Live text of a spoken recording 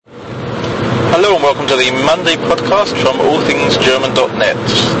welcome to the Monday podcast from allthingsgerman.net.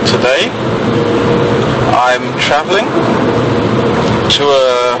 Today I'm travelling to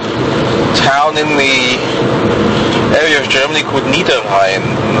a town in the area of Germany called Niederrhein,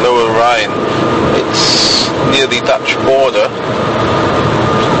 Lower Rhine. It's near the Dutch border,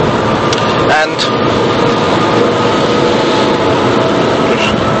 and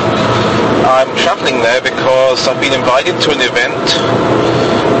I'm travelling there because I've been invited to an event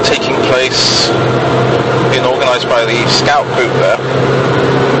taking place, being organised by the Scout group there.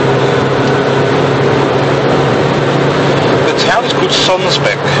 The town is called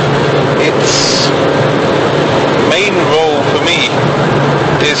Sonsbeck. Its main role for me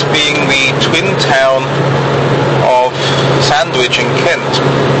is being the twin town of Sandwich in Kent,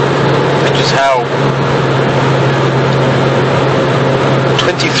 which is how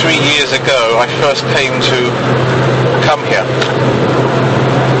 23 years ago I first came to come here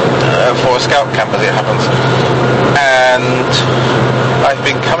for a scout camp, as it happens, and I've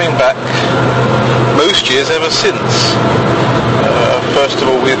been coming back most years ever since. First of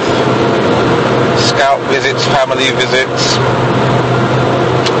all with scout visits, family visits,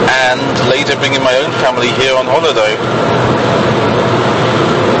 and later bringing my own family here on holiday.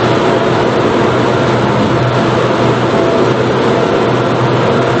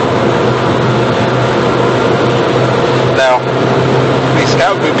 Now, the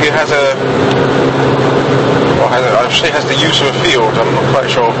scout group here has the use of a field. I'm not quite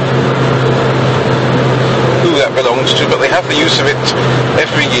sure who that belongs to, but they have the use of it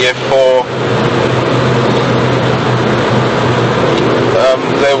every year for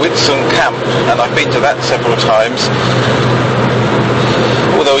their Whitsun camp, and I've been to that several times,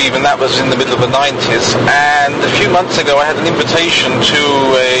 although even that was in the middle of the 90s. And a few months ago I had an invitation to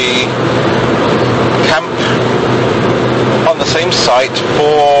a camp on the same site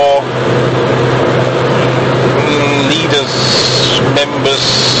for members,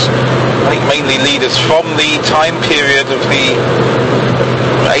 I think mainly leaders from the time period of the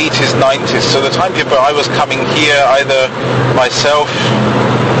 80s, 90s. So the time period where I was coming here, either myself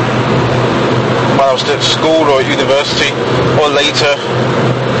while I was at school or at university, or later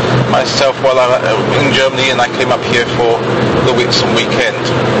myself while I was in Germany and I came up here for the Whitsun weekend.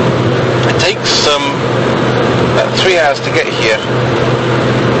 It takes about 3 hours to get here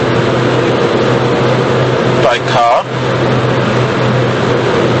by car.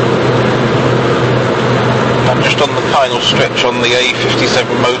 I'm just on the final stretch on the A57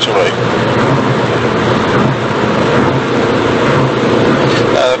 motorway.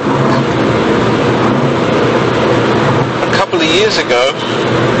 A couple of years ago,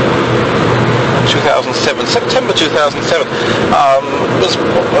 2007, September 2007, was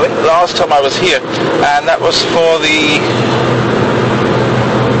I think the last time I was here, and that was for the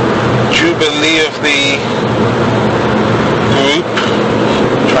Jubilee of the group.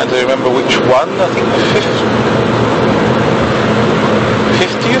 I'm trying to remember which one. I think the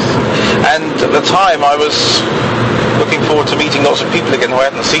 50th. And at the time I was looking forward to meeting lots of people again who I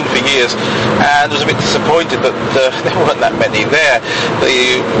hadn't seen for years, and was a bit disappointed that there weren't that many there.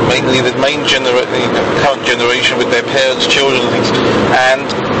 Mainly the current generation with their parents, children and things. And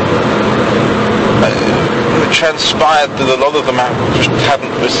it transpired that a lot of them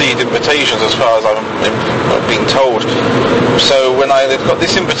hadn't received invitations, as far as I'm being told. So when I got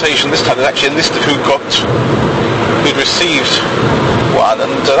this invitation this time, there's actually a list of who'd received one,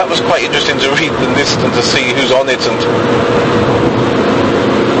 and that was quite interesting to read the list and to see who's on it and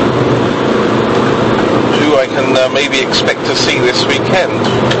who I can maybe expect to see this weekend.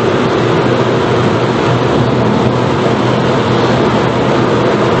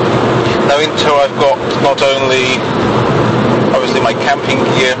 Now in tow I've got not only obviously my camping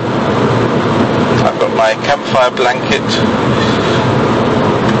gear, I've got my campfire blanket,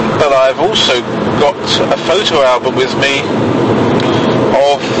 but I've also got a photo album with me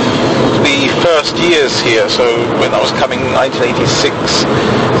of the first years here. So when I was coming 1986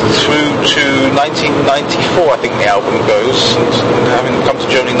 through to 1994, I think the album goes, and having come to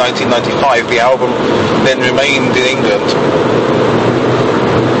Germany in 1995, the album then remained in England.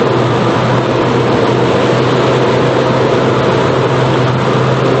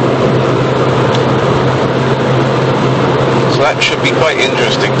 That should be quite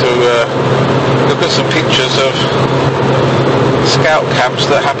interesting to look at some pictures of scout camps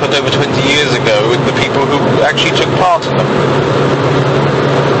that happened over 20 years ago with the people who actually took part in them.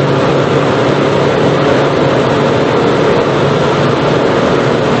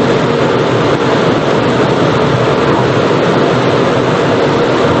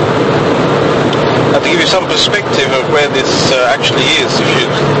 Now, to give you some perspective of where this actually is, if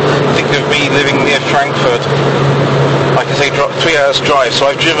you think of me living near hours drive. So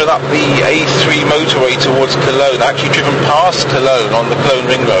I've driven up the A3 motorway towards Cologne. I've actually driven past Cologne on the Cologne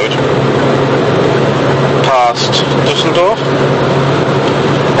Ring Road, past Düsseldorf,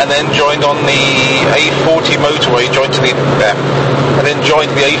 and then joined on the A40 motorway, and then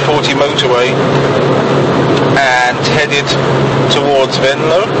joined the A40 motorway and headed towards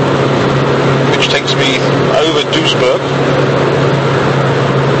Venlo, which takes me over Duisburg,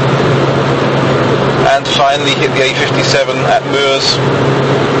 and finally hit the A57 at Moers,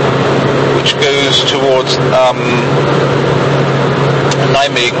 which goes towards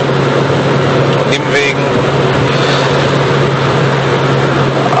Nijmegen, or Nimwegen,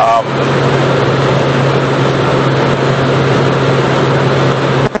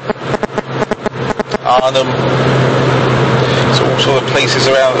 Arnhem, so all sort of places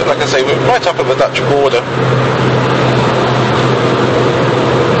around, like I say, we're right up at the Dutch border.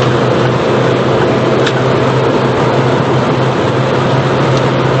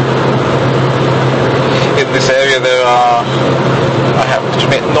 In this area there are, I have to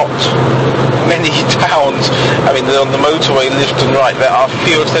admit, not many towns. I mean, on the motorway left and right there are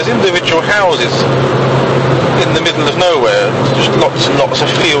fields, there's individual houses in the middle of nowhere, just lots and lots of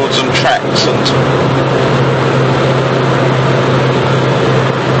fields and tracks, and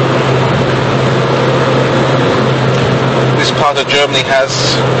this part of Germany has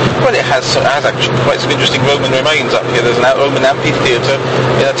actually quite some interesting Roman remains up here. There's an Roman amphitheatre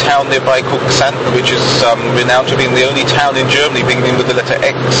in a town nearby called Xanten, which is renowned for being the only town in Germany beginning with the letter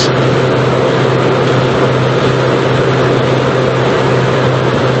X.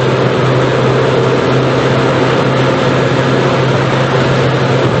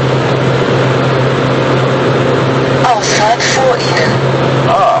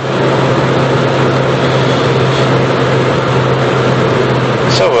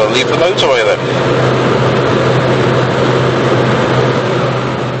 So we'll leave the motorway then.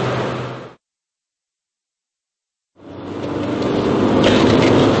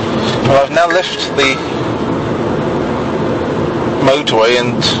 Well, I've now left the motorway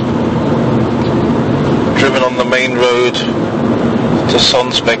and driven on the main road to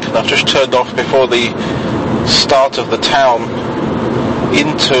Sonsbeck, and I've just turned off before the start of the town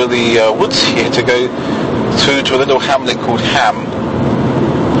into the woods here to go through to a little hamlet called Ham.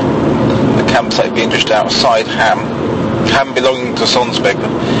 The campsite being just outside Ham. Ham belonging to Sonsbeck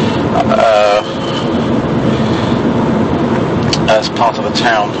as part of the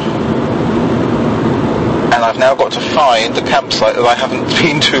town. And I've now got to find a campsite that I haven't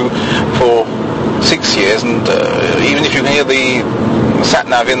been to for 6 years, and even if you can hear the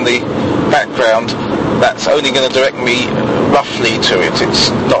sat-nav in the background, that's only going to direct me roughly to it. It's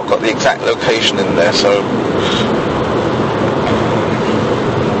not got the exact location in there, so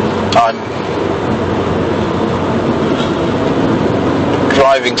I'm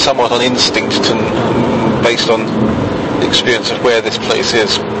driving somewhat on instinct and based on the experience of where this place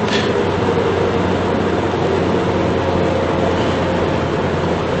is.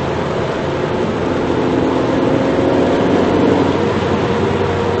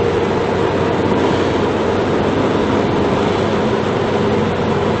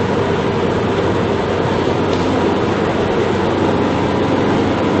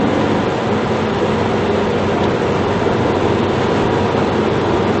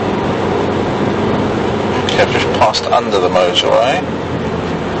 Under the motorway.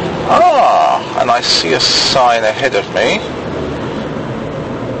 And I see a sign ahead of me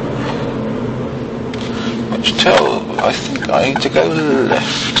which tells, I think I need to go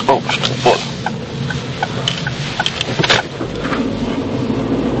left. Oh, what?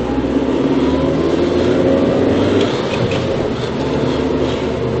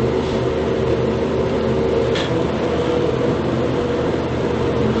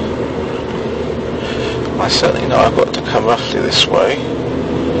 I certainly know I've got to come roughly this way.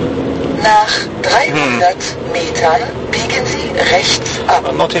 Nach 300 Metern biegen Sie rechts ab.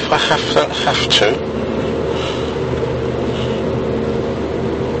 But not if I have to.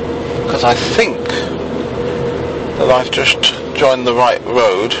 Because I think that I've just joined the right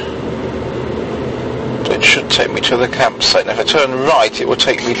road. So it should take me to the campsite. And if I turn right, it will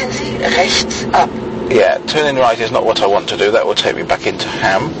take me... Biegen Sie rechts ab. Yeah, turning right is not what I want to do. That will take me back into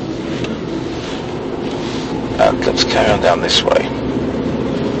Ham. And let's carry on down this way.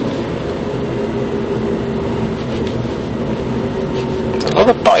 There's a lot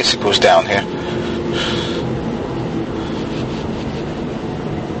of bicycles down here.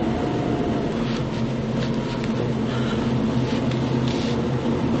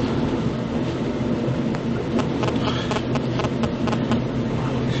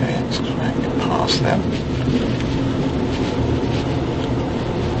 Okay, let's try and get past them.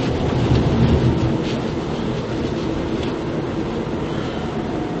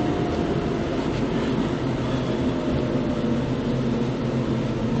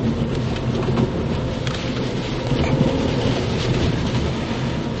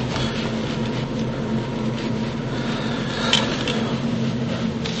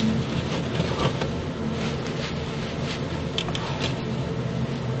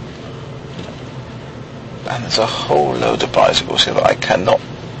 And there's a whole load of bicycles here that I cannot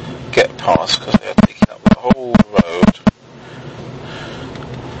get past because they are taking up the whole road.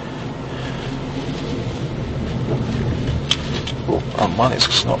 Oh, and one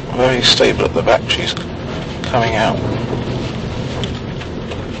is not very stable at the batteries coming out.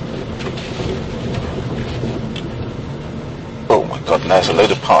 Oh my god, and there's a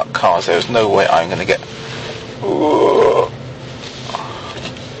load of parked cars. There's no way I'm going to get... Ooh.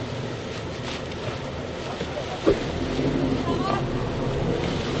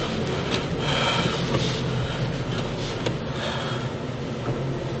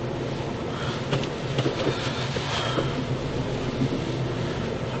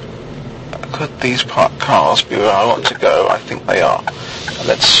 Could these parked cars be where I want to go? I think they are. And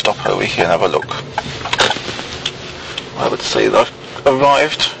let's stop over here and have a look. I would say that I've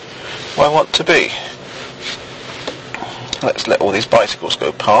arrived where I want to be. Let's let all these bicycles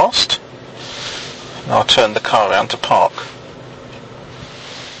go past. And I'll turn the car around to park.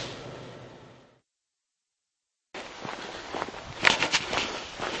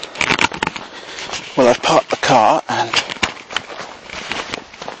 Well, I've parked the car and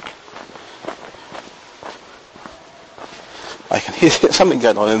I can hear something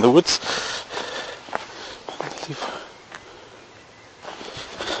going on in the woods.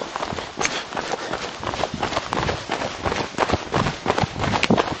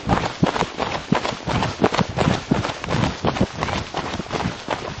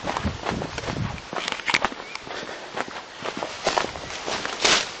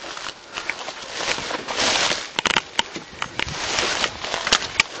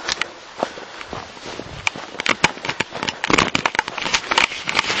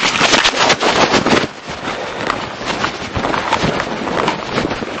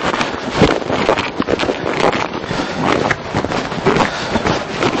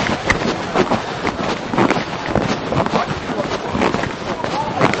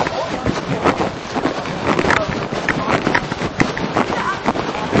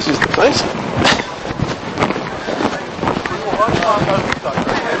 This is the place.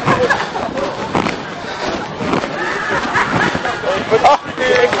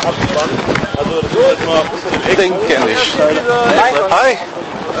 Den kenne ich. Hi.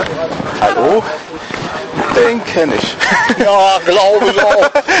 Hallo. Den kenne ich. Ja, glaube ich auch.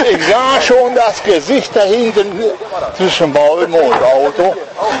 Ich sah schon das Gesicht da hinten zwischen Baum und Auto.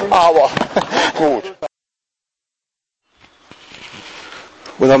 Aber gut.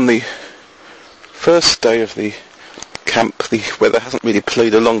 Well, on the first day of the camp, the weather hasn't really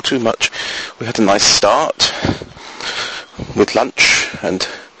played along too much. We had a nice start with lunch and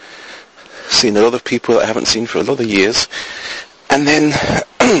seen a lot of people that I haven't seen for a lot of years. And then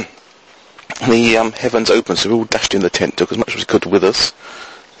the heavens opened, so we all dashed in the tent, took as much as we could with us.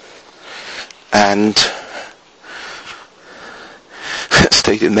 And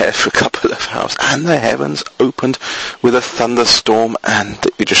stayed in there for a couple of hours, and the heavens opened with a thunderstorm, and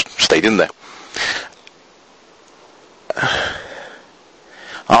we just stayed in there.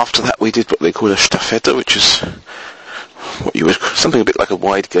 After that, we did what they call a staffetta, which is what you would something a bit like a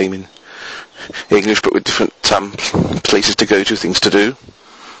wide game in English, but with different places to go to, things to do.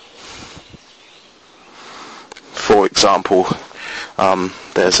 For example,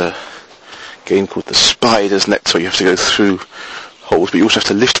 there's a game called the Spider's Net, where you have to go through holes, but you also have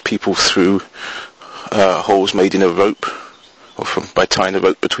to lift people through holes made in a rope, or by tying a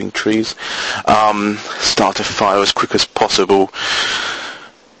rope between trees. Start a fire as quick as possible.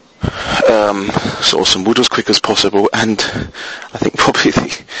 Source some wood as quick as possible, and I think probably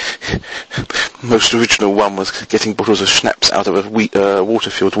the most original one was getting bottles of schnapps out of a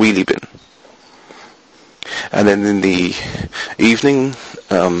water-filled wheelie bin. And then in the evening,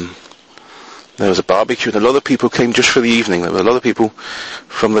 there was a barbecue, and a lot of people came just for the evening. There were a lot of people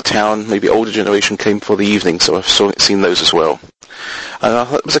from the town, maybe older generation, came for the evening, so I've seen those as well. And I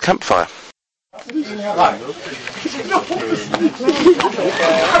thought it was a campfire.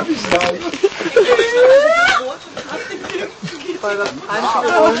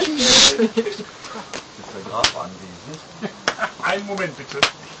 Einen Moment bitte.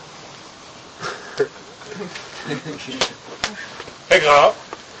 Herr Graf,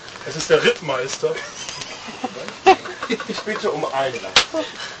 es ist der Rittmeister. Ich bitte um Einlass.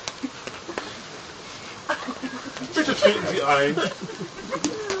 Bitte treten Sie ein.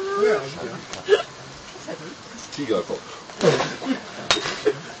 Tigerkopf.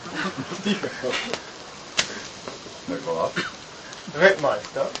 Herr Graf.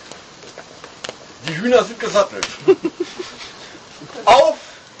 Rittmeister. Die Hühner sind gesattelt. Auf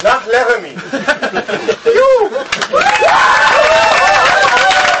nach Laramie.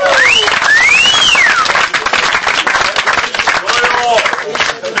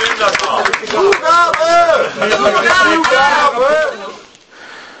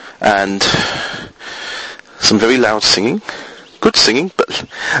 some very loud singing. Good singing, but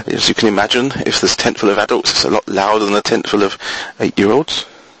as you can imagine, if there's a tent full of adults, it's a lot louder than a tent full of 8-year-olds.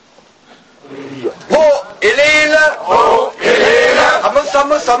 Oh, Elena! Oh, Elena! Amossa,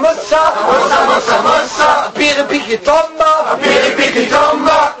 mossa, mossa! Mossa, mossa, mossa! Piri, piki, tomba! Piri, piki,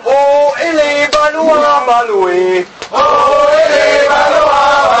 tomba! Oh, Elena, balua, balue! Oh, Elena, balua,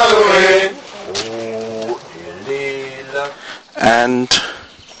 balue! Oh, Elena! And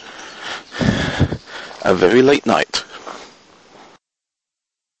a very late night.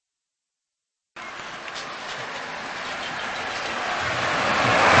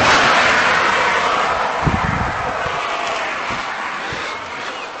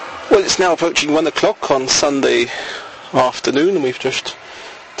 Well, it's now approaching 1 o'clock on Sunday afternoon, and we've just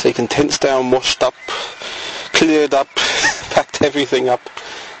taken tents down, washed up, cleared up, packed everything up,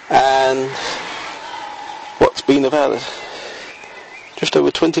 and what's been about just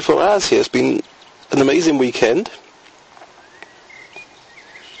over 24 hours here. It's been an amazing weekend,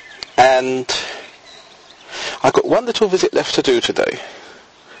 and I've got one little visit left to do today.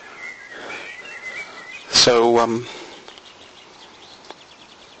 So,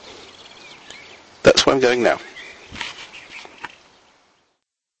 that's where I'm going now.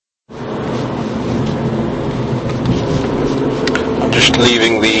 I'm just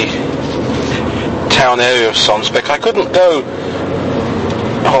leaving the town area of Sonsbeck. I couldn't go,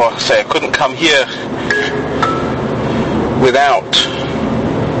 I couldn't come here without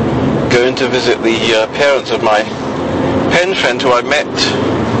going to visit the parents of my pen friend who I met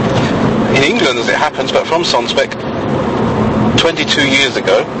in England, as it happens, but from Sonsbeck 22 years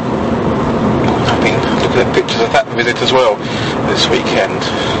ago. I've been looking at pictures of that visit as well this weekend.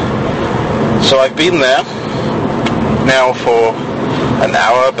 So I've been there now for an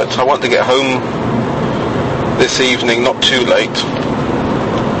hour, but I want to get home this evening, not too late.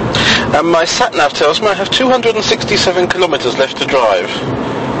 And my sat-nav tells me I have 267 kilometres left to drive,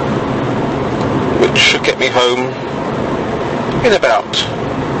 which should get me home in about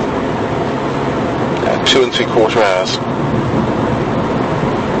 2 3/4 hours.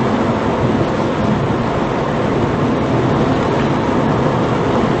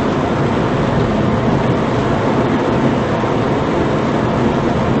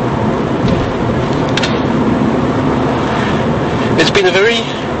 It's been a very,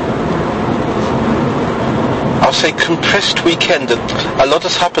 I'll say, compressed weekend. A lot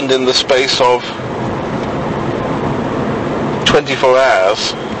has happened in the space of 24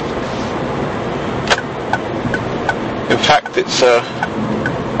 hours. In fact, it's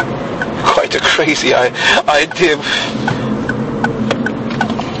quite a crazy idea.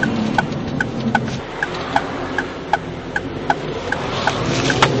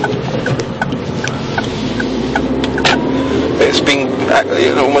 It's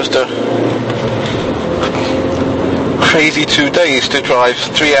been almost a crazy 2 days to drive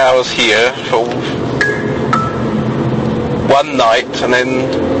 3 hours here for one night and then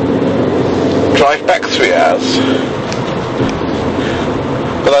drive back 3 hours.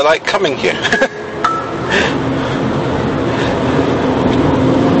 But I like coming here.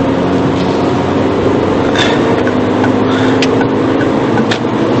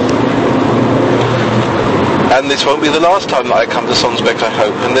 And this won't be the last time that I come to Sonsbeck, I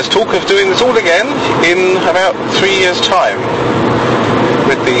hope. And there's talk of doing this all again in about 3 years' time,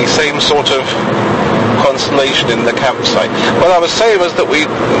 with the same sort of constellation in the campsite. What I was saying was that we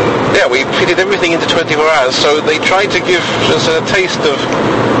fitted everything into 24 hours, so they tried to give us a taste of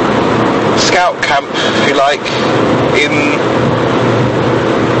scout camp, if you like, in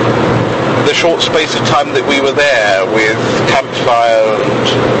the short space of time that we were there, with campfire and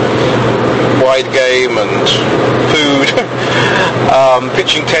wide game and food,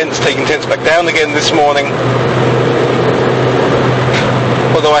 pitching tents, taking tents back down again this morning.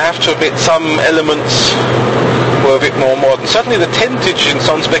 Although I have to admit some elements were a bit more modern. Certainly the tentage in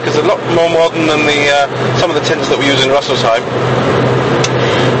Sonsbeck is a lot more modern than some of the tents that we use in Russelsheim.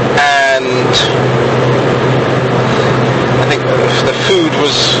 And I think the food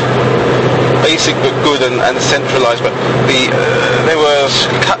was basic but good and centralised, but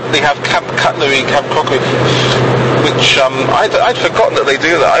they have camp cutlery, camp crockery, which I'd forgotten that they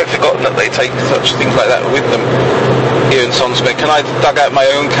do that. I'd forgotten that they take such things like that with them here in Sonsbeck, and I dug out my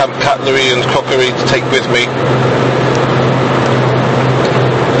own camp cutlery and crockery to take with me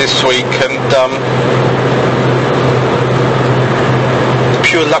this week, and the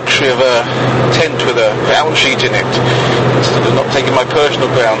pure luxury of a tent with a ground sheet in it, instead of not taking my personal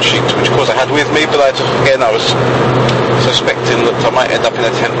ground sheet, which of course I had with me, but I was suspecting that I might end up in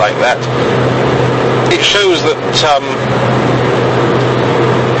a tent like that. It shows that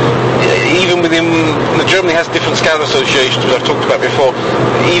even within, Germany has different scout associations, which I've talked about before.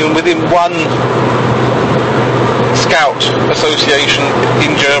 Even within one scout association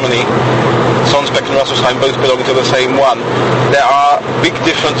in Germany, Sonsbeck and Russelsheim both belonging to the same one, there are big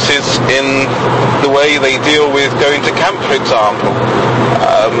differences in the way they deal with going to camp, for example.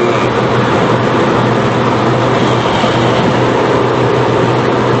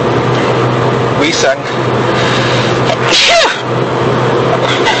 We sang...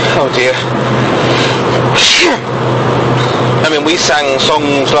 Oh dear. I mean, we sang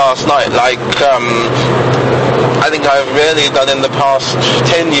songs last night like I think I've rarely done in the past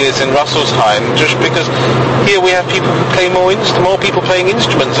 10 years in Russelsheim, just because here we have people who play more people playing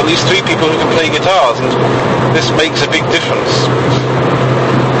instruments, at least 3 people who can play guitars, and this makes a big difference.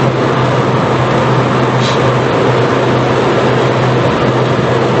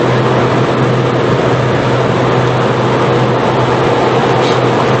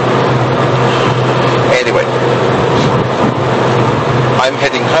 Anyway, I'm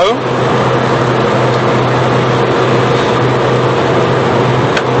heading home.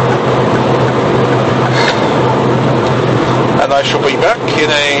 And I shall be back in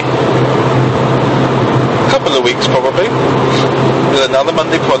a couple of weeks probably with another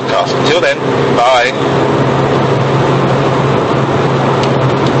Monday podcast. Until then, bye.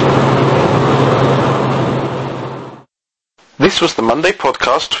 This was the Monday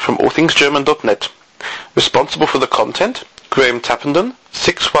podcast from allthingsgerman.net. Responsible for the content, Graham Tappenden,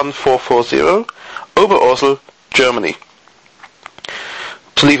 61440, Oberursel, Germany.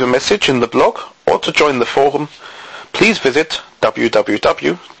 To leave a message in the blog or to join the forum, please visit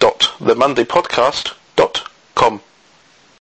www.themondaypodcast.com.